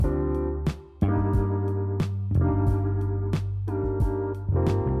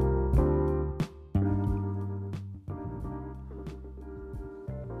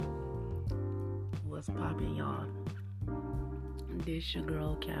It's your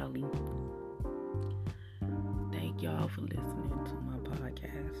girl, Callie. Thank y'all for listening to my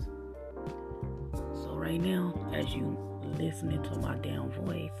podcast. So right now, as you listening to my damn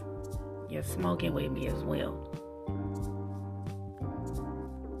voice, you're smoking with me as well.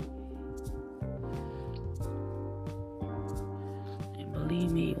 And believe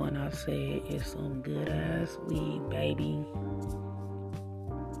me when I say it's some good ass weed, baby.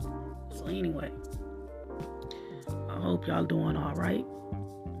 So anyway, I hope y'all doing alright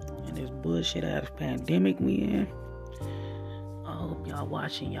in this bullshit ass pandemic we in. I hope y'all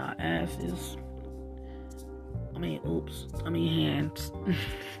washing y'all asses. Hands.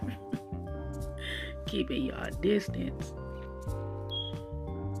 Keeping y'all distance.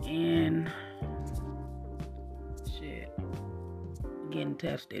 And shit, getting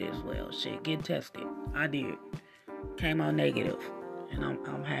tested as well. Get tested. I did. Came out negative. And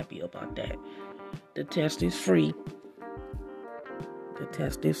I'm happy about that. The test is free.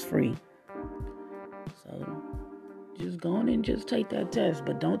 So just go on and just take that test.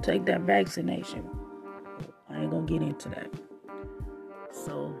 But don't take that vaccination. I ain't gonna get into that.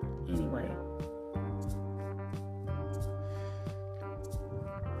 So anyway.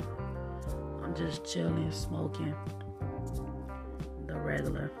 I'm just chilling, smoking. The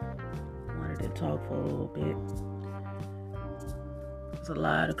regular. Wanted to talk for a little bit. There's a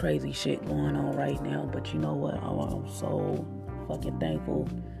lot of crazy shit going on right now, but you know what? I'm so fucking thankful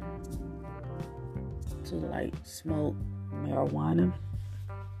to smoke marijuana,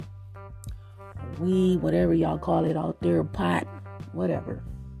 weed, whatever y'all call it out there, pot, whatever.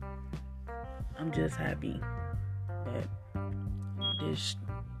 I'm just happy that this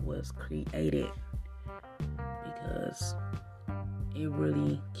was created because it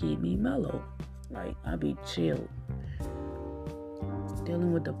really keep me mellow. I be chilled.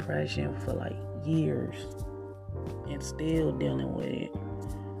 Dealing with depression for years and still dealing with it.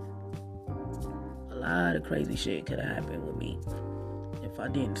 A lot of crazy shit could have happened with me if I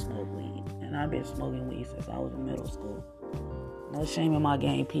didn't smoke weed. And I've been smoking weed since I was in middle school. No shame in my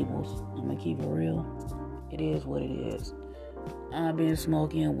game, peoples. I'm gonna keep it real. It is what it is. I've been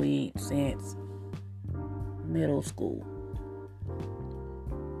smoking weed since middle school.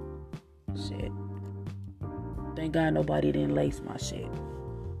 Shit. Thank God nobody didn't lace my shit.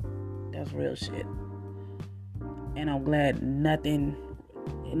 That's real shit. And I'm glad nothing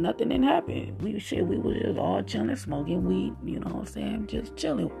didn't happen. We was just all chilling, smoking weed, you know what I'm saying? Just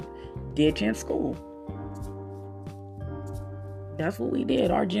chilling. Ditching school. That's what we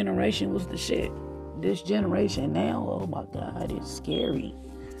did. Our generation was the shit. This generation now, oh my God, it's scary.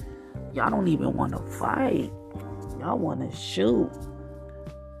 Y'all don't even want to fight. Y'all want to shoot.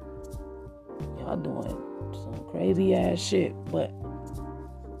 Y'all doing some crazy ass shit, but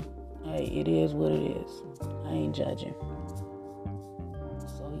hey, it is what it is. I ain't judging.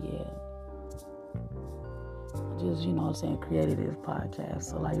 So yeah, I just, you know what I'm saying, created this podcast.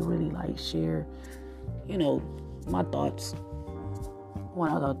 So really share, my thoughts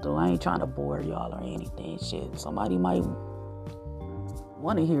when I go through. I ain't trying to bore y'all or anything. Shit, somebody might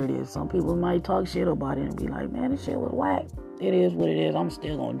want to hear this. Some people might talk shit about it and be like, man, this shit was whack. It is what it is. I'm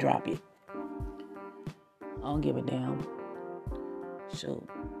still gonna drop it. I don't give a damn. Shoot.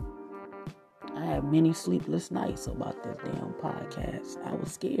 I had many sleepless nights about this damn podcast. I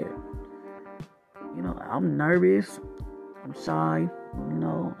was scared. I'm nervous. I'm shy.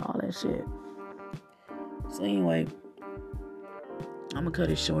 All that shit. So anyway, I'm going to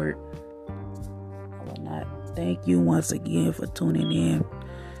cut it short. I will not. Thank you once again for tuning in.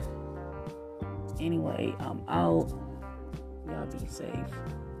 Anyway, I'm out. Y'all be safe.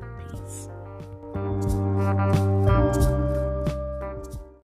 Peace.